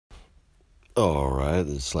All right,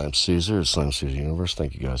 this is Slam Caesar, Slam Caesar Universe.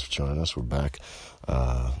 Thank you guys for joining us. We're back.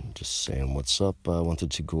 Just saying what's up. I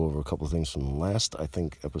wanted to go over a couple of things from the last,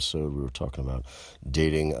 episode. We were talking about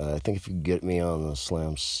dating. I think if you get me on the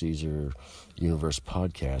Slam Caesar Universe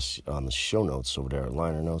podcast on the show notes over there,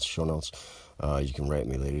 liner notes, show notes, you can write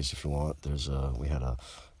me, ladies, if you want. We had a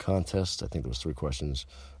contest. I think there was 3 questions.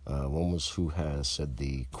 One was who has said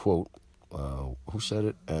the quote, who said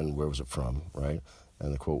it, and where was it from, right?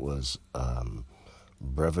 And the quote was,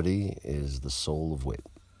 brevity is the soul of wit.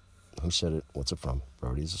 Who said it? What's it from?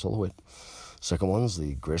 Brevity is the soul of wit. Second one's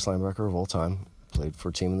the greatest linebacker of all time. Played for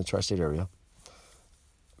a team in the tri-state area.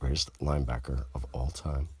 Greatest linebacker of all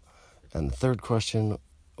time. And the third question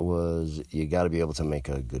was, you got to be able to make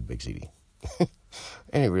a good Big ziti.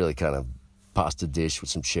 Any really kind of pasta dish with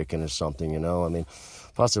some chicken or something, I mean,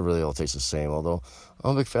 pasta really all tastes the same, although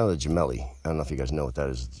I'm a big fan of the gemelli. I don't know if you guys know what that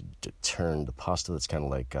is. It's the pasta that's kind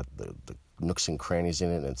of like got the nooks and crannies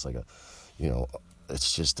in it, and it's like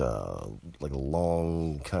it's just like a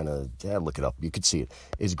long kind of, look it up. You could see it.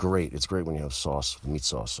 It's great. It's great when you have sauce, meat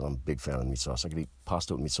sauce. So I'm a big fan of meat sauce. I could eat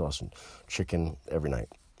pasta with meat sauce and chicken every night.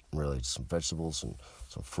 Really, just some vegetables and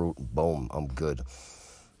some fruit, and boom, I'm good. There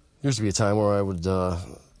used to be a time where I would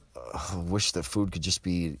wish that food could just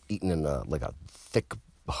be eaten in a thick,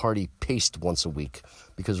 hearty paste once a week,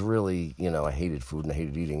 because really, I hated food and I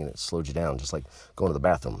hated eating, and it slowed you down, just like going to the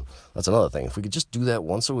bathroom. That's another thing. If we could just do that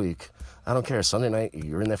once a week, I don't care. Sunday night,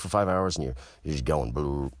 you're in there for 5 hours and you're just going,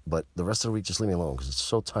 boo. But the rest of the week, just leave me alone, because it's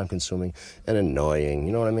so time-consuming and annoying.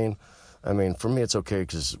 You know what I mean? I mean, for me, it's okay,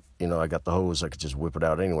 because, I got the hose. I could just whip it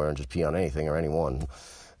out anywhere and just pee on anything or anyone.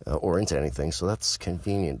 Or into anything, so that's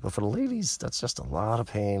convenient. But for the ladies, that's just a lot of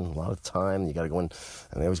pain, a lot of time. You got to go in,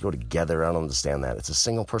 and they always go together. I don't understand that. It's a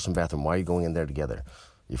single-person bathroom. Why are you going in there together?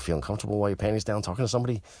 You feeling comfortable while your panties down, talking to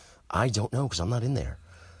somebody? I don't know, because I'm not in there.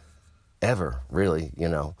 Ever, really,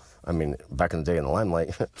 I mean, back in the day in the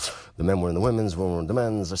Limelight, the men were in the women's, women were in the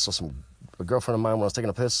men's. I saw a girlfriend of mine when I was taking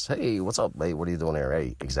a piss. Hey, what's up? Hey, what are you doing here?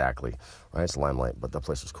 Hey, exactly. Right, it's the Limelight, but that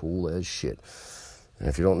place was cool as shit. And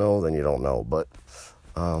if you don't know, then you don't know, but...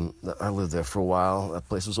 I lived there for a while. That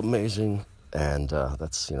place was amazing, and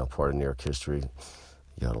that's part of New York history.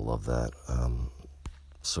 You gotta love that.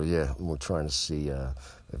 So yeah, we're trying to see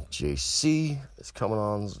if JC is coming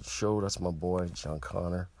on the show. That's my boy John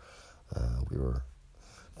Connor. We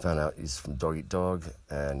found out he's from Dog Eat Dog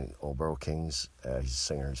and Old Borough Kings. He's a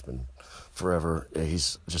singer. He's been forever.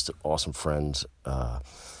 He's just an awesome friend,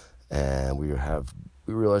 and we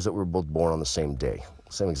realized that we were both born on the same day,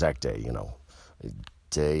 same exact day.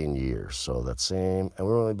 Day and year, so that same, and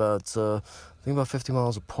we're only about 50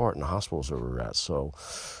 miles apart in the hospitals that we're at, so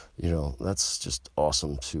that's just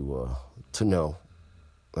awesome to know.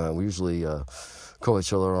 We usually call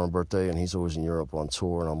each other on our birthday, and he's always in Europe on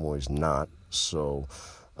tour, and I'm always not. So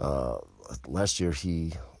last year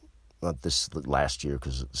because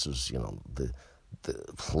this was the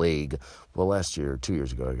plague. Well, last year, 2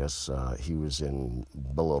 years ago, I guess, he was in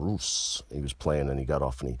Belarus. He was playing, and he got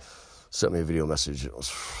off, and he sent me a video message. It was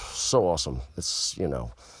so awesome. It's,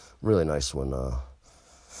 really nice when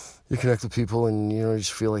you connect with people and, you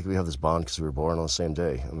just feel like we have this bond because we were born on the same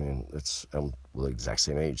day. I mean, we're the exact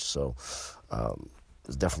same age, so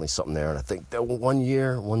there's definitely something there. And I think that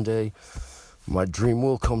one day, my dream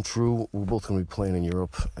will come true. We're both going to be playing in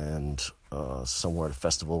Europe and somewhere at a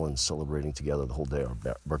festival and celebrating together the whole day, our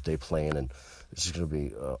birthday playing, and it's just going to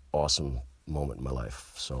be an awesome moment in my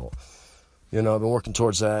life. So... I've been working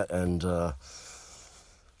towards that, and, so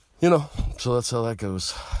that's how that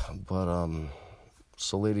goes. But,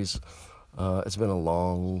 so ladies, it's been a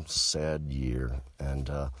long, sad year,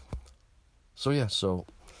 and, so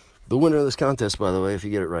the winner of this contest, by the way, if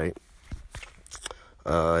you get it right,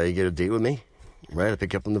 you get a date with me, right? I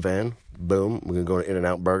pick you up in the van, boom, we're going to go to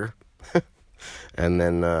In-N-Out Burger, and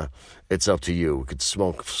then it's up to you. You could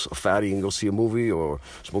smoke a fatty and go see a movie, or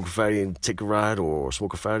smoke a fatty and take a ride, or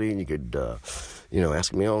smoke a fatty and you could,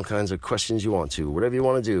 ask me all kinds of questions you want to. Whatever you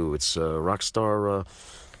want to do. It's a rock star.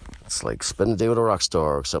 It's like spend the day with a rock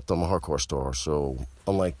star, except I'm a hardcore star. So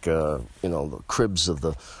unlike, the cribs of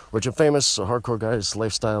the rich and famous, a hardcore guy's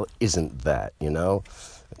lifestyle isn't that,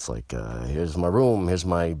 It's like, here's my room, here's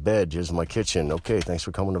my bed, here's my kitchen. Okay, thanks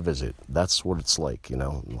for coming to visit. That's what it's like, in the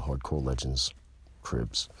hardcore legends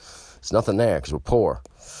cribs. It's nothing there because we're poor.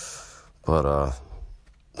 But,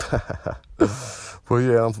 but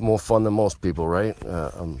yeah, I'm more fun than most people, right?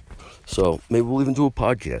 So maybe we'll even do a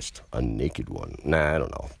podcast, a naked one. Nah, I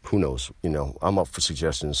don't know. Who knows? I'm up for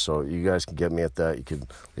suggestions, so you guys can get me at that. You can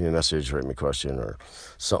leave me a message, write me a question, or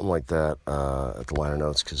something like that at the liner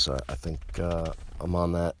notes, because I think I'm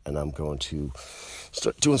on that, and I'm going to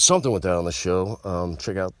start doing something with that on the show.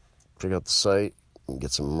 Check out the site and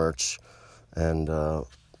get some merch, and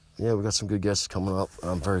yeah, we got some good guests coming up.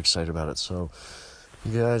 I'm very excited about it. So,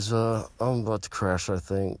 you guys, I'm about to crash, I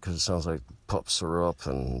think, because it sounds like pups are up,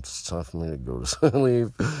 and it's time for me to go to sleep.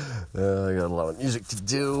 I got a lot of music to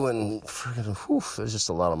do, and freaking, there's just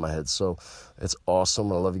a lot on my head. So, it's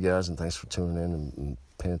awesome. I love you guys, and thanks for tuning in and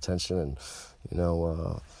paying attention. And we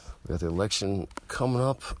got the election coming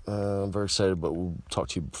up. I'm very excited, but we'll talk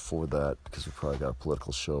to you before that because we probably got a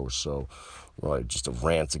political show or so. Right, just a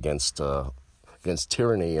rant against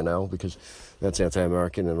tyranny, because that's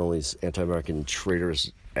anti-American, and all these anti-American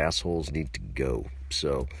traitors, assholes need to go.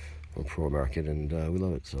 So we're pro-American, and we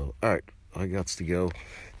love it. So, all right, I got to go.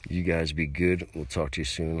 You guys be good. We'll talk to you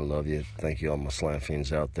soon. I love you. Thank you, all my Slam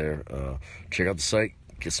fiends out there. Check out the site.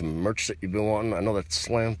 Get some merch that you've been wanting. I know that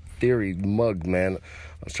Slam Theory mug, man.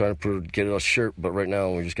 I was trying to get it on a shirt, but right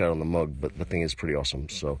now we just got it on the mug. But the thing is pretty awesome.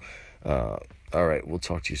 So, all right, we'll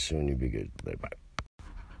talk to you soon. You be good. Bye.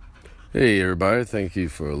 Hey, everybody. Thank you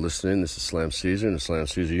for listening. This is Slam Caesar in the Slam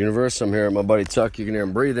Caesar universe. I'm here with my buddy Tuck. You can hear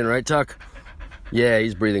him breathing, right, Tuck? Yeah,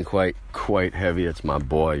 he's breathing quite heavy. It's my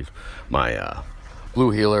boy, my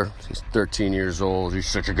blue healer. He's 13 years old. He's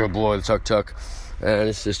such a good boy, Tuck. And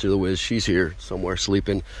his sister, the Wiz, she's here somewhere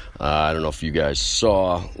sleeping. I don't know if you guys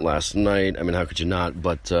saw last night. I mean, how could you not?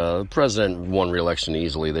 But the president won re-election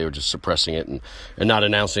easily. They were just suppressing it and not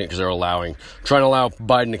announcing it because they're trying to allow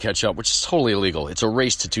Biden to catch up, which is totally illegal. It's a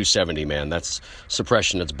race to 270, man. That's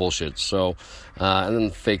suppression. That's bullshit. So, and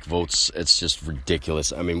then fake votes. It's just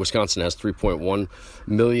ridiculous. I mean, Wisconsin has 3.1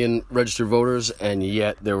 million registered voters, and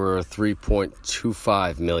yet there were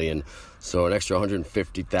 3.25 million. So an extra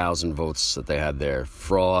 150,000 votes that they had there.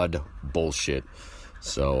 Fraud, bullshit.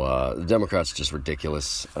 So the Democrats are just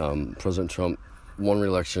ridiculous. President Trump won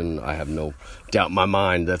re-election. I have no doubt in my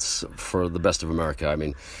mind that's for the best of America. I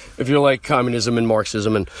mean, if you like communism and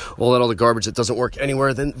Marxism and all that other garbage that doesn't work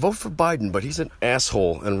anywhere, then vote for Biden. But he's an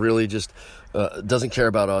asshole and really just doesn't care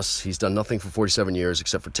about us. He's done nothing for 47 years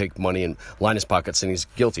except for take money and line his pockets, and he's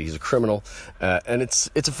guilty. He's a criminal, and it's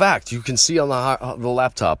a fact. You can see on the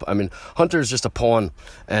laptop. I mean, Hunter's just a pawn,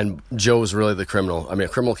 and Joe's really the criminal. I mean, a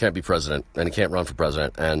criminal can't be president, and he can't run for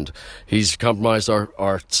president, and he's compromised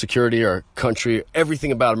our security, our country,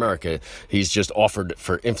 everything about America. He's just offered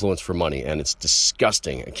for influence for money, and it's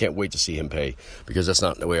disgusting. I can't wait to see him pay, because that's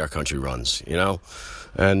not the way our country runs,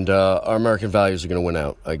 And our American values are going to win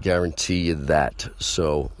out. I guarantee you that.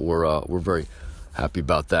 So we're very happy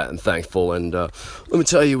about that and thankful. And let me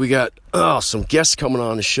tell you, we got some guests coming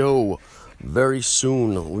on the show very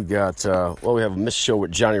soon. We got we have a missed show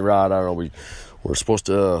with Johnny Rod. I don't know. We're supposed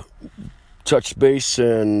to touch base,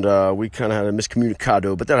 and we kind of had a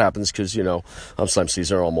miscommunicado, but that happens because, I'm Slam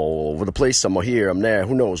Caesar. I'm all over the place. I'm here, I'm there.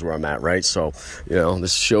 Who knows where I'm at, right? So,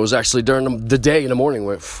 this show is actually during the day in the morning.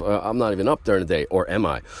 I'm not even up during the day, or am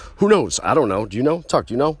I? Who knows? I don't know. Do you know? Tuck,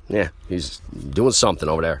 do you know? Yeah, he's doing something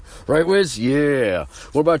over there. Right, Wiz? Yeah.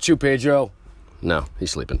 What about you, Pedro? No, he's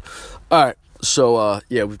sleeping. All right. So,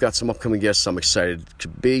 we've got some upcoming guests I'm excited to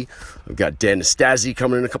be. We've got Dan Nastasi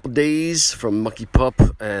coming in a couple days from Monkey Pup,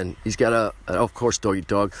 and he's got of course, Dog Eat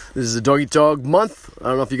Dog. This is a Dog Eat Dog month. I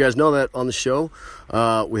don't know if you guys know that on the show.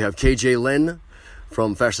 We have KJ Len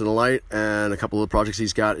from Faster Than Light, and a couple of the projects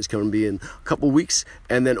he's got is going to be in a couple weeks.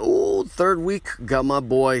 And then, third week, got my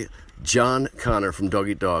boy John Connor from Dog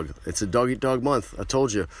Eat Dog. It's a Dog Eat Dog month. I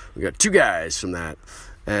told you. We got 2 guys from that.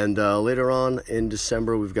 And later on in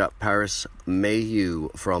December, we've got Paris Mayhew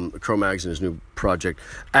from Cro-Mags and his new project,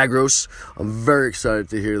 Agros. I'm very excited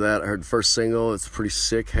to hear that. I heard the first single. It's pretty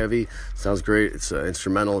sick, heavy. Sounds great. It's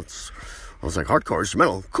instrumental. I was like, hardcore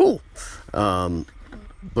instrumental. Cool.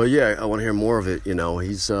 But yeah, I want to hear more of it.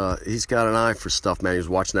 He's got an eye for stuff, man. He was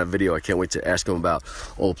watching that video. I can't wait to ask him about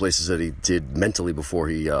all the places that he did mentally before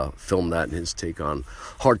he filmed that, and his take on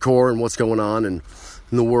hardcore and what's going on and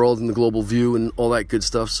in the world and the global view and all that good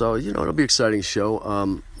stuff. So, it'll be an exciting show.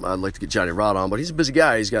 I'd like to get Johnny Rod on, but he's a busy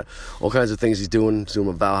guy. He's got all kinds of things he's doing. He's doing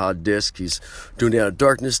a Valhalla disc. He's doing the Out of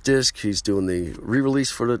Darkness disc. He's doing the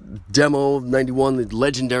re-release for the demo of 91, the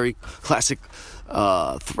legendary classic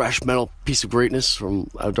thrash metal piece of greatness from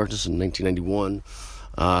Out of Darkness in 1991.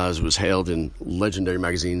 As it was hailed in legendary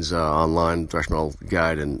magazines online, Thrash Metal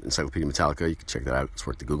Guide and Encyclopedia Metallica. You can check that out. It's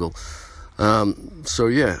worth the Google. I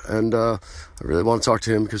really want to talk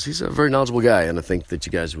to him because he's a very knowledgeable guy, and I think that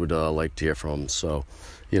you guys would like to hear from him. So,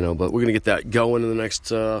 but we're going to get that going in the next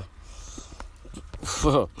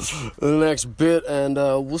bit, and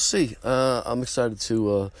we'll see. I'm excited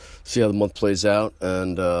to see how the month plays out,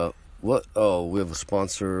 and we have a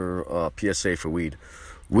sponsor, PSA for weed.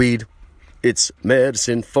 It's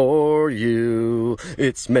medicine for you.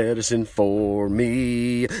 It's medicine for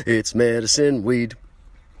me. It's medicine weed.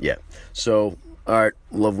 Yeah. So, all right.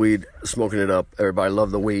 Love weed. Smoking it up. Everybody love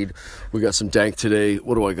the weed. We got some dank today.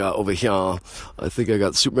 What do I got over here? I think I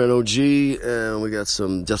got Superman OG, and we got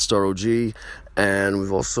some Death Star OG, and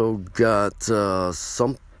we've also got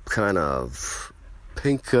some kind of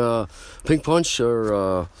pink punch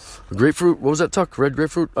or grapefruit. What was that, Tuck? Red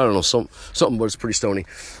grapefruit? I don't know, something, but it's pretty stony.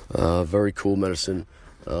 Very cool medicine.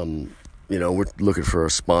 We're looking for a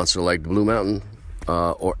sponsor like the Blue Mountain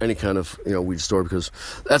or any kind of weed store, because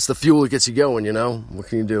that's the fuel that gets you going. What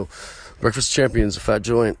can you do? Breakfast Champions, a fat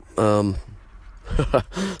joint. So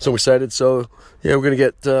excited. So yeah, we're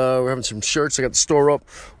having some shirts. I got the store up.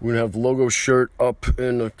 We're gonna have logo shirt up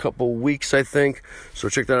in a couple weeks, I think. So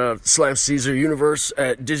check that out. Slam Caesar Universe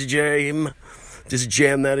at Dizzy Jam,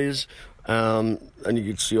 that is. And you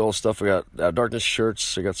can see all the stuff. I got Darkness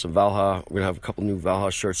shirts. I got some Valhalla. We're gonna have a couple new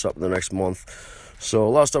Valhalla shirts up in the next month. So a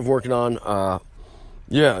lot of stuff working on.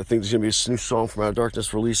 Yeah, I think there's gonna be a new song from Out of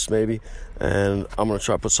Darkness release maybe, and I'm gonna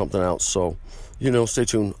try to put something out. So stay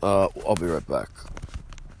tuned. I'll be right back.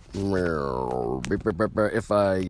 If I